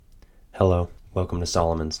Hello, welcome to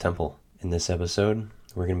Solomon's Temple. In this episode,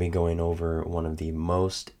 we're going to be going over one of the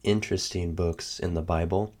most interesting books in the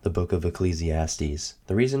Bible, the book of Ecclesiastes.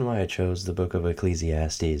 The reason why I chose the book of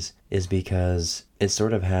Ecclesiastes is because it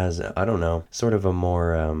sort of has, sort of a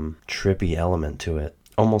more trippy element to it.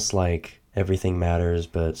 Almost like everything matters,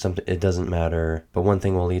 but it doesn't matter, but one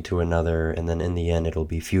thing will lead to another, and then in the end it'll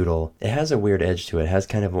be futile. It has a weird edge to it. It has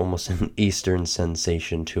kind of almost an Eastern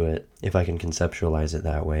sensation to it, if I can conceptualize it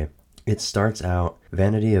that way. It starts out,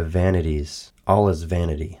 vanity of vanities, all is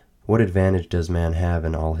vanity. What advantage does man have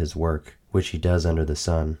in all his work, which he does under the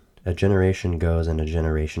sun? A generation goes and a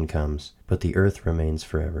generation comes, but the earth remains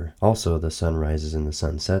forever. Also the sun rises and the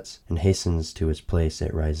sun sets, and hastens to its place,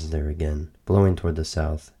 it rises there again, blowing toward the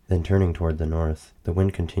south, then turning toward the north. The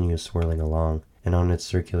wind continues swirling along, and on its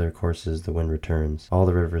circular courses the wind returns. All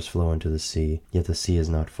the rivers flow into the sea, yet the sea is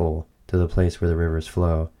not full. To the place where the rivers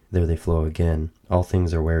flow, there they flow again. All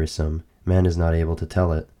things are wearisome. Man is not able to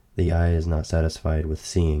tell it. The eye is not satisfied with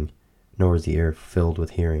seeing, nor is the ear filled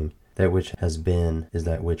with hearing. That which has been is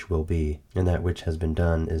that which will be, and that which has been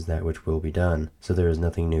done is that which will be done. So there is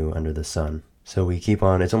nothing new under the sun. So we keep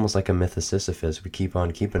on, it's almost like a myth of Sisyphus. We keep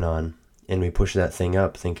on keeping on, and we push that thing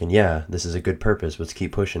up thinking, yeah, this is a good purpose, let's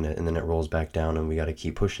keep pushing it. And then it rolls back down and we got to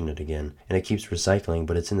keep pushing it again. And it keeps recycling,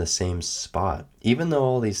 but it's in the same spot. Even though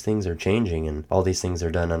all these things are changing and all these things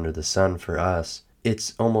are done under the sun for us,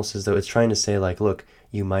 it's almost as though it's trying to say, like, look,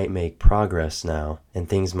 you might make progress now and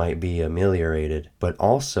things might be ameliorated, but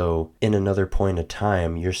also in another point of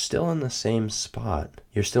time, you're still in the same spot.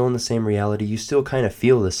 You're still in the same reality. You still kind of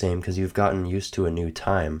feel the same because you've gotten used to a new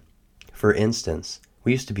time. For instance,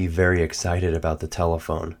 we used to be very excited about the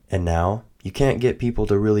telephone, and now you can't get people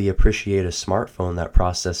to really appreciate a smartphone that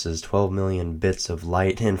processes 12 million bits of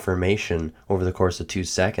light information over the course of 2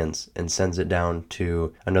 seconds and sends it down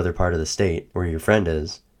to another part of the state where your friend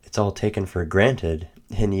is. It's all taken for granted,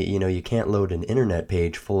 and you can't load an internet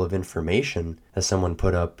page full of information that someone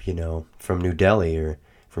put up, from New Delhi or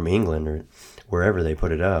from England or wherever they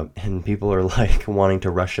put it up, and people are like wanting to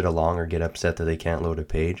rush it along or get upset that they can't load a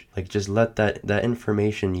page. Like, just let that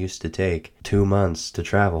information used to take 2 months to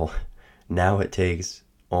travel. Now it takes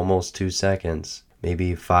almost 2 seconds,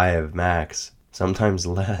 maybe 5 max, sometimes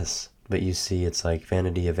less. But you see, it's like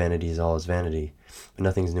vanity of vanities, all is vanity. But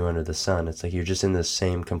nothing's new under the sun. It's like you're just in this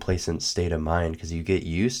same complacent state of mind because you get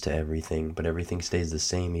used to everything, but everything stays the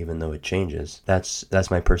same even though it changes.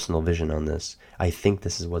 That's my personal vision on this. I think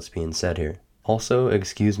this is what's being said here. Also,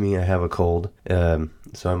 excuse me, I have a cold, so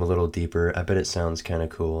I'm a little deeper. I bet it sounds kind of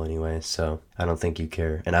cool anyway, so I don't think you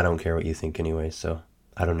care, and I don't care what you think anyway, so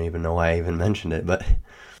I don't even know why I even mentioned it. But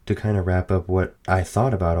to kind of wrap up what I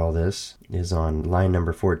thought about all this is on line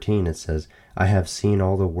number 14. It says, I have seen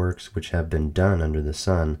all the works which have been done under the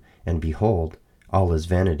sun, and behold, all is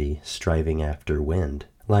vanity, striving after wind.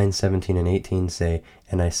 Lines 17 and 18 say,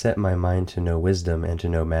 And I set my mind to know wisdom and to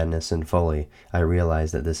know madness and folly. I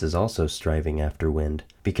realize that this is also striving after wind,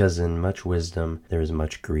 because in much wisdom there is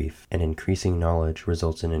much grief, and increasing knowledge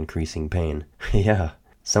results in increasing pain. Yeah,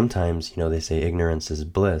 sometimes, they say ignorance is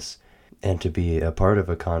bliss. And to be a part of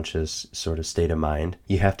a conscious sort of state of mind,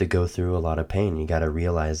 you have to go through a lot of pain. You got to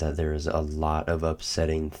realize that there is a lot of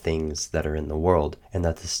upsetting things that are in the world, and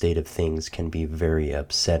that the state of things can be very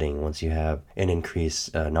upsetting once you have an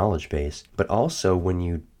increased knowledge base. But also, when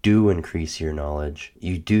you do increase your knowledge,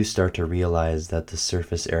 you do start to realize that the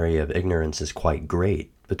surface area of ignorance is quite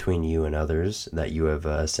great between you and others that you have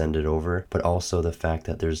ascended over, but also the fact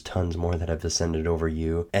that there's tons more that have ascended over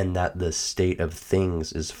you, and that the state of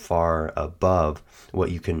things is far above what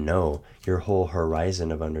you can know. Your whole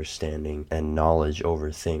horizon of understanding and knowledge over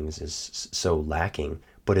things is so lacking.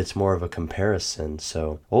 But it's more of a comparison.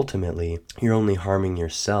 So ultimately, you're only harming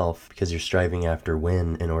yourself because you're striving after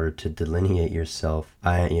wind in order to delineate yourself.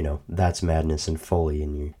 That's madness and folly,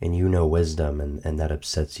 and you know wisdom, and that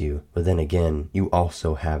upsets you. But then again, you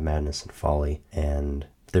also have madness and folly, and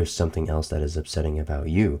there's something else that is upsetting about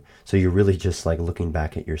you. So you're really just like looking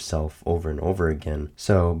back at yourself over and over again.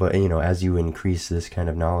 So, but as you increase this kind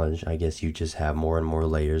of knowledge, I guess you just have more and more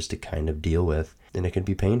layers to kind of deal with. And it can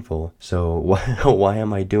be painful. So why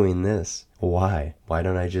am I doing this? Why? Why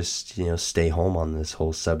don't I just, stay home on this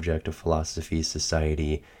whole subject of philosophy,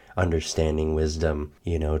 society, understanding wisdom,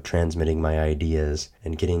 transmitting my ideas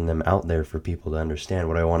and getting them out there for people to understand?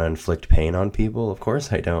 Would I want to inflict pain on people? Of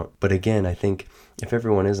course I don't. But again, I think if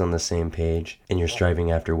everyone is on the same page and you're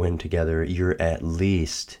striving after win together, you can at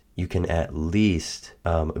least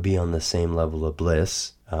be on the same level of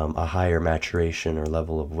bliss, a higher maturation or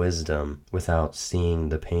level of wisdom without seeing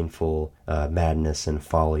the painful madness and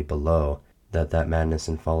folly below. that madness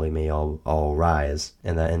and folly may all rise,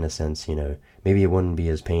 and that in a sense, maybe it wouldn't be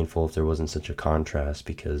as painful if there wasn't such a contrast,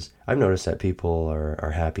 because I've noticed that people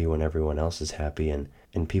are happy when everyone else is happy, and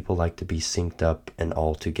people like to be synced up and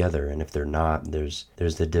all together, and if they're not, there's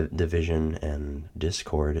the division and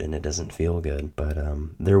discord, and it doesn't feel good. But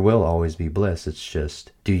there will always be bliss. It's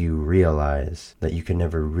just, do you realize that you can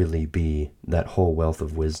never really be that whole wealth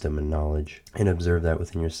of wisdom and knowledge, and observe that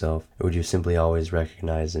within yourself? Or would you simply always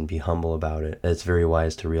recognize and be humble about it? It's very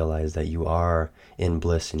wise to realize that you are in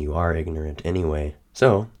bliss and you are ignorant anyway.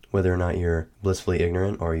 So whether or not you're blissfully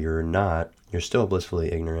ignorant or you're not, you're still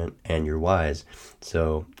blissfully ignorant and you're wise.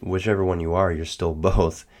 So whichever one you are, you're still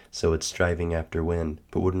both. So it's striving after wind.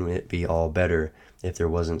 But wouldn't it be all better if there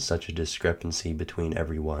wasn't such a discrepancy between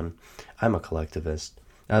everyone? I'm a collectivist.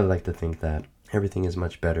 I like to think that everything is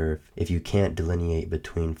much better if you can't delineate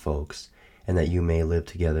between folks, and that you may live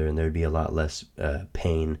together, and there'd be a lot less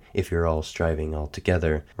pain if you're all striving all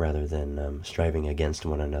together rather than striving against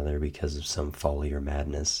one another because of some folly or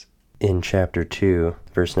madness. In chapter 2,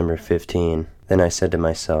 verse number 15, "Then I said to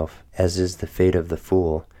myself, as is the fate of the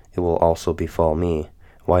fool, it will also befall me.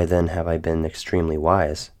 Why then have I been extremely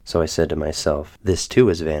wise? So I said to myself, this too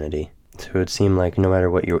is vanity." So it would seem like no matter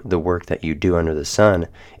what the work that you do under the sun,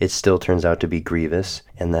 it still turns out to be grievous,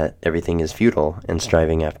 and that everything is futile and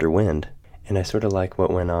striving after wind. And I sort of like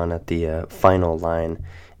what went on at the final line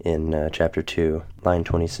in chapter 2, line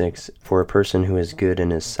 26. "For a person who is good in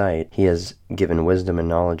his sight, he has given wisdom and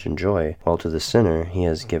knowledge and joy, while to the sinner he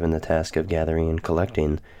has given the task of gathering and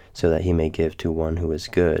collecting, so that he may give to one who is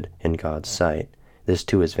good in God's sight. This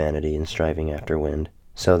too is vanity and striving after wind."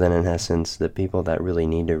 So then in essence, the people that really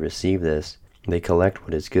need to receive this, they collect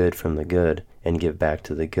what is good from the good and give back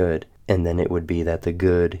to the good. And then it would be that the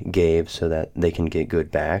good gave so that they can get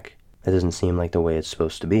good back. That doesn't seem like the way it's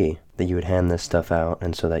supposed to be, that you would hand this stuff out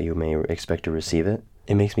and so that you may expect to receive it.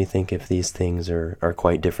 It makes me think if these things are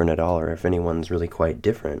quite different at all, or if anyone's really quite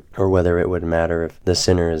different, or whether it would matter if the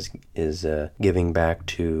sinner is giving back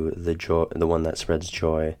to the one that spreads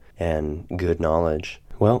joy and good knowledge.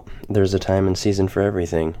 Well, there's a time and season for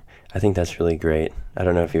everything. I think that's really great. I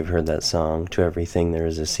don't know if you've heard that song, "To Everything There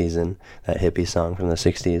Is a Season," that hippie song from the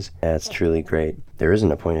 60s. Yeah, it's truly great. There isn't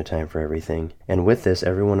a appointed time for everything. And with this,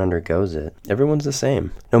 everyone undergoes it. Everyone's the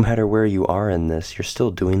same. No matter where you are in this, you're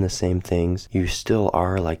still doing the same things. You still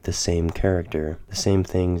are like the same character. The same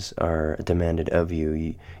things are demanded of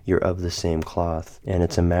you. You're of the same cloth. And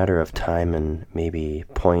it's a matter of time and maybe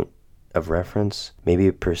point of reference, maybe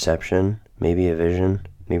a perception, maybe a vision.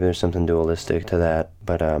 Maybe there's something dualistic to that,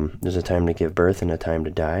 but there's a time to give birth and a time to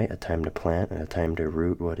die, a time to plant and a time to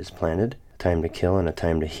root what is planted, a time to kill and a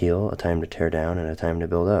time to heal, a time to tear down and a time to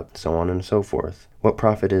build up, so on and so forth. What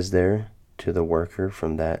profit is there to the worker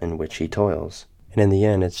from that in which he toils? And in the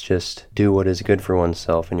end, it's just do what is good for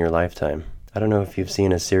oneself in your lifetime. I don't know if you've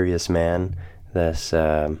seen A Serious Man, this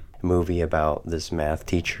movie about this math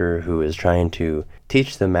teacher who is trying to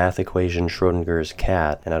teach the math equation Schrodinger's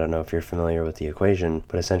cat. And I don't know if you're familiar with the equation,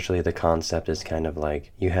 but essentially the concept is kind of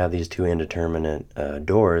like you have these two indeterminate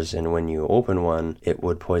doors, and when you open one, it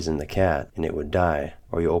would poison the cat and it would die.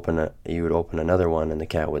 Or you would open another one and the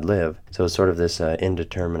cat would live. So it's sort of this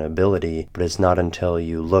indeterminability, but it's not until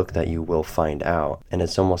you look that you will find out. And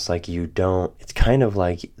it's almost like it's kind of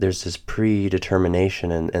like there's this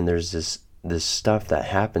predetermination and there's this stuff that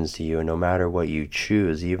happens to you, and no matter what you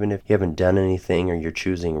choose, even if you haven't done anything or you're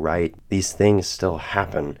choosing right, these things still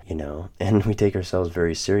happen, and we take ourselves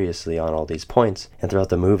very seriously on all these points. And throughout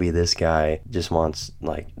the movie, this guy just wants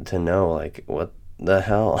to know what the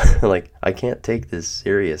hell, I can't take this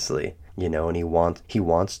seriously, and he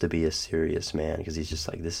wants to be a serious man because he's just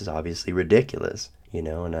like, this is obviously ridiculous, and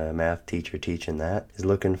a math teacher teaching that is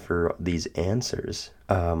looking for these answers.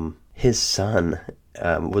 His son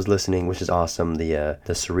was listening, which is awesome, the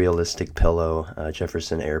Surrealistic Pillow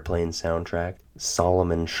Jefferson Airplane soundtrack.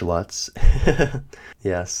 Solomon Schlutz.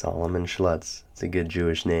 Yeah, Solomon Schlutz. It's a good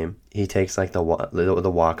Jewish name. He takes the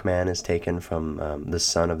Walkman is taken from the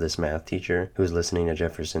son of this math teacher who was listening to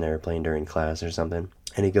Jefferson Airplane during class or something.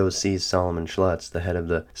 And he sees Solomon Schlutz, the head of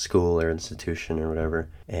the school or institution or whatever.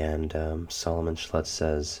 And Solomon Schlutz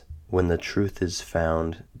says, "When the truth is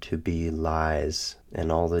found to be lies, and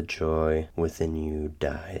all the joy within you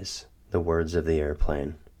dies." The words of the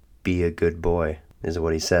airplane. Be a good boy, is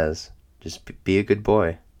what he says. Just be a good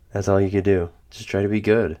boy. That's all you can do. Just try to be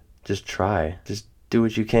good. Just try. Just do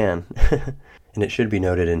what you can. And it should be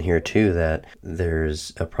noted in here too that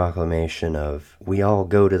there's a proclamation of we all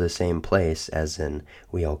go to the same place, as in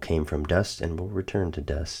we all came from dust and will return to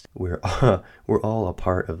dust. We're all a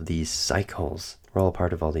part of these cycles. We're all a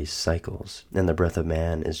part of all these cycles. And the breath of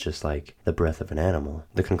man is just like the breath of an animal.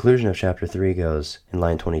 The conclusion of chapter 3 goes in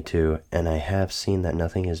line 22, and I have seen that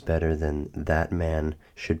nothing is better than that man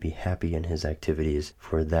should be happy in his activities,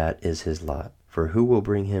 for that is his lot. For who will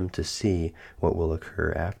bring him to see what will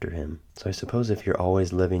occur after him? So I suppose if you're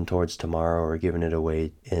always living towards tomorrow or giving it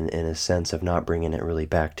away in a sense of not bringing it really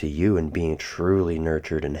back to you and being truly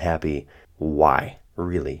nurtured and happy, why?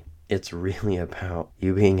 Really? It's really about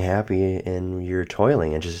you being happy in your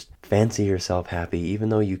toiling and just fancy yourself happy, even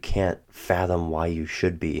though you can't fathom why you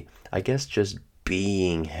should be. I guess just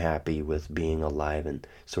being happy with being alive and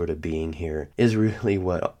sort of being here is really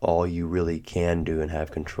what all you really can do and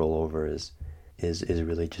have control over is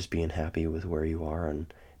really just being happy with where you are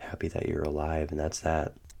and happy that you're alive, and that's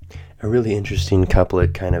that. A really interesting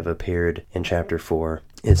couplet kind of appeared in chapter 4.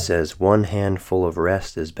 It says, 1 hand full of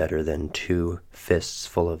rest is better than 2 fists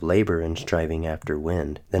full of labor and striving after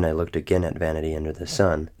wind. Then I looked again at vanity under the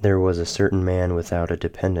sun. There was a certain man without a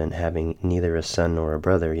dependent, having neither a son nor a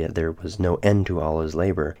brother, yet there was no end to all his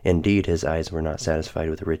labor. Indeed, his eyes were not satisfied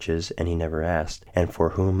with riches, and he never asked. And for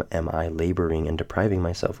whom am I laboring and depriving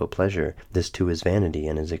myself of pleasure? This too is vanity,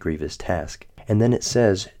 and is a grievous task. And then it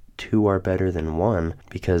says, 2 are better than 1,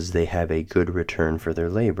 because they have a good return for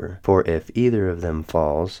their labor. For if either of them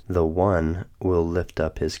falls, the one will lift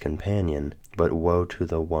up his companion, but woe to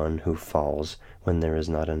the one who falls when there is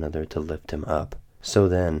not another to lift him up. So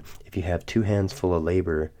then, if you have 2 hands full of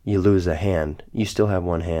labor, you lose a hand. You still have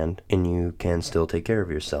 1 hand, and you can still take care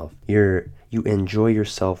of yourself. You enjoy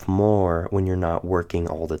yourself more when you're not working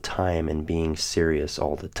all the time and being serious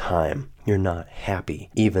all the time. You're not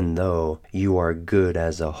happy, even though you are good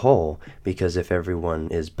as a whole, because if everyone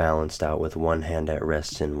is balanced out with 1 hand at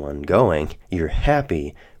rest and 1 going, you're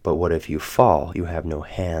happy. But what if you fall? You have no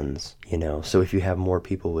hands, So if you have more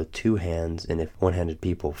people with 2 hands, and if 1-handed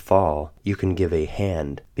people fall, you can give a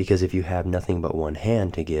hand. Because if you have nothing but 1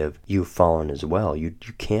 hand to give, you've fallen as well. You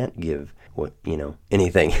can't give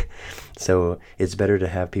anything. So it's better to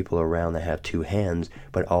have people around that have 2 hands,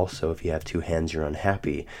 but also if you have 2 hands, you're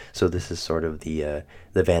unhappy. So this is sort of the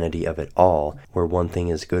vanity of it all, where one thing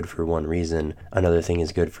is good for one reason, another thing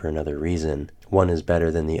is good for another reason. One is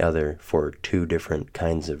better than the other for 2 different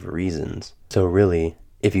kinds of reasons. So really,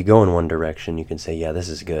 if you go in one direction, you can say, yeah, this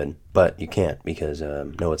is good, but you can't because,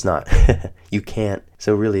 no, it's not. You can't.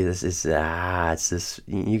 So really, this is, it's this,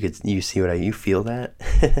 you see what you feel that?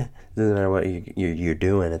 Doesn't matter what you're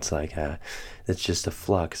doing. It's like, it's just a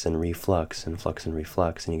flux and reflux and flux and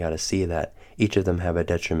reflux. And you got to see that each of them have a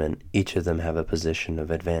detriment. Each of them have a position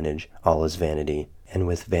of advantage. All is vanity. And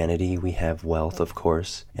with vanity, we have wealth, of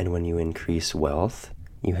course. And when you increase wealth,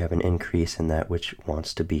 you have an increase in that which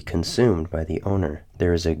wants to be consumed by the owner.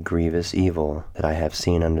 There is a grievous evil that I have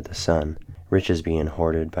seen under the sun. Riches being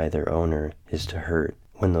hoarded by their owner is to hurt.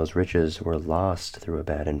 When those riches were lost through a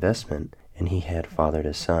bad investment, and he had fathered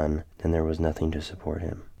a son, then there was nothing to support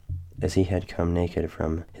him. As he had come naked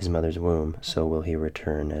from his mother's womb, so will he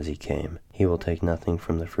return as he came. He will take nothing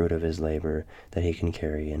from the fruit of his labor that he can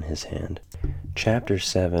carry in his hand. Chapter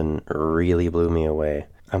 7 really blew me away.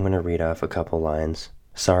 I'm going to read off a couple lines.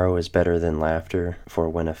 Sorrow is better than laughter, for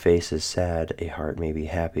when a face is sad, a heart may be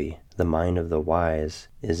happy. The mind of the wise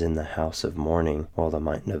is in the house of mourning, while the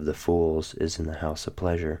mind of the fools is in the house of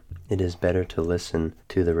pleasure. It is better to listen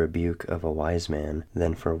to the rebuke of a wise man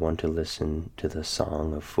than for one to listen to the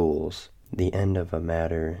song of fools. The end of a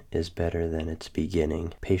matter is better than its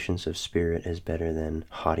beginning. Patience of spirit is better than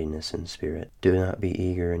haughtiness in spirit. Do not be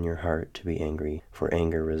eager in your heart to be angry, for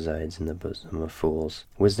anger resides in the bosom of fools.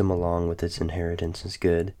 Wisdom along with its inheritance is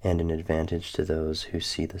good, and an advantage to those who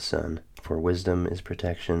see the sun. For wisdom is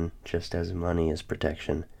protection, just as money is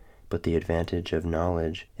protection. But the advantage of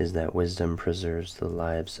knowledge is that wisdom preserves the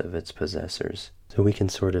lives of its possessors. So we can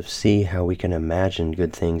sort of see how we can imagine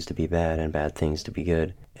good things to be bad and bad things to be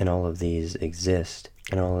good. And all of these exist.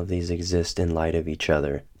 And all of these exist in light of each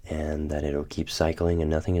other. And that it'll keep cycling and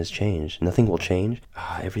nothing has changed. Nothing will change.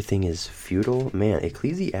 Everything is futile. Man,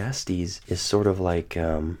 Ecclesiastes is sort of like,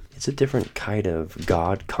 it's a different kind of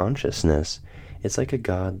God consciousness. It's like a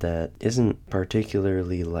God that isn't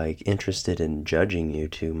particularly interested in judging you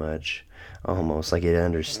too much. Almost like it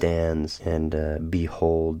understands and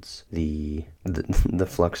beholds the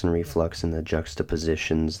flux and reflux and the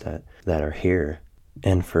juxtapositions that are here.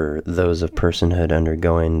 And for those of personhood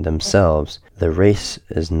undergoing themselves, the race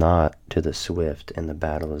is not to the swift and the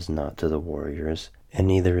battle is not to the warriors, and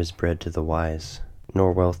neither is bread to the wise.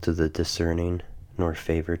 nor wealth to the discerning, nor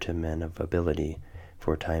favor to men of ability,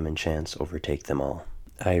 for time and chance overtake them all.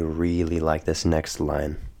 I really like this next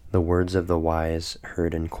line. The words of the wise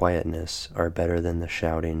heard in quietness are better than the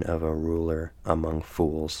shouting of a ruler among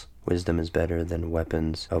fools. Wisdom is better than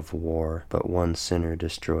weapons of war, but one sinner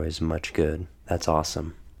destroys much good. That's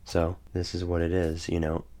awesome. So this is what it is,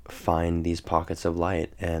 find these pockets of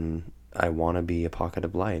light, and I want to be a pocket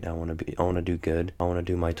of light. I want to do good. I want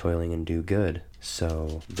to do my toiling and do good.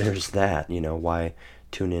 So there's that, why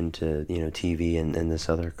tune into, TV and this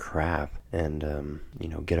other crap, and,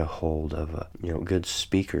 get a hold of, good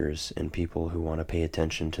speakers and people who want to pay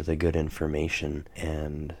attention to the good information,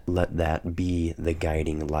 and let that be the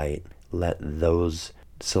guiding light. Let those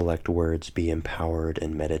select words be empowered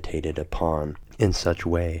and meditated upon in such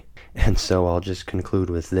way. And so I'll just conclude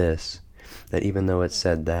with this, that even though it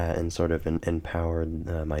said that and sort of empowered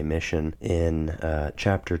my mission in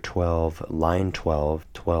chapter 12, line 12,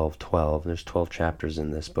 12, there's 12 chapters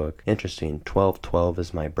in this book. Interesting, 12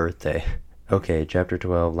 is my birthday. Okay, chapter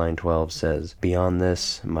 12, line 12 says, "Beyond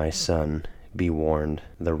this, my son, be warned.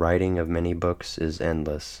 The writing of many books is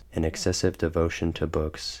endless, and excessive devotion to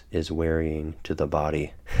books is wearying to the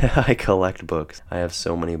body." I collect books. I have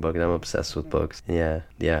so many books. I'm obsessed with books. Yeah,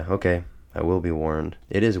 okay. I will be warned.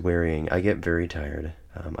 It is wearying. I get very tired.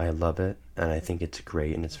 I love it, and I think it's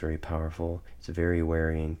great, and it's very powerful. It's very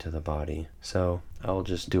wearying to the body. So I'll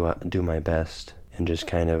just do my best and just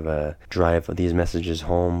kind of drive these messages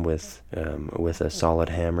home with a solid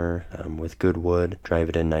hammer, with good wood. Drive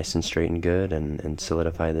it in nice and straight and good, and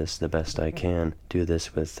solidify this the best I can. Do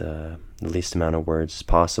this with the least amount of words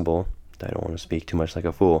possible. I don't want to speak too much like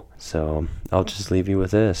a fool. So I'll just leave you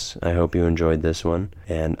with this. I hope you enjoyed this one.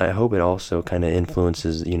 And I hope it also kind of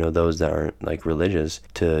influences, those that aren't like religious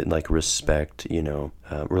to like respect,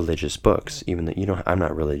 religious books. Even though, I'm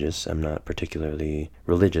not religious. I'm not particularly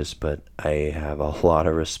religious, but I have a lot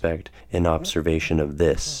of respect and observation of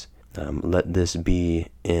this. Let this be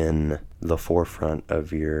in the forefront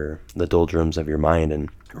of the doldrums of your mind, and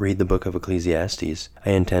read the book of Ecclesiastes.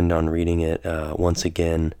 I intend on reading it once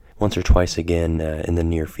or twice again in the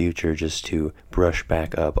near future, just to brush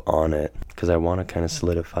back up on it, because I want to kind of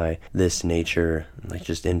solidify this nature like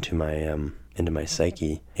just into my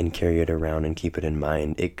psyche and carry it around and keep it in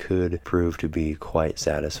mind. It could prove to be quite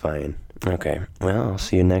satisfying. Okay, well, I'll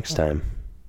see you next time.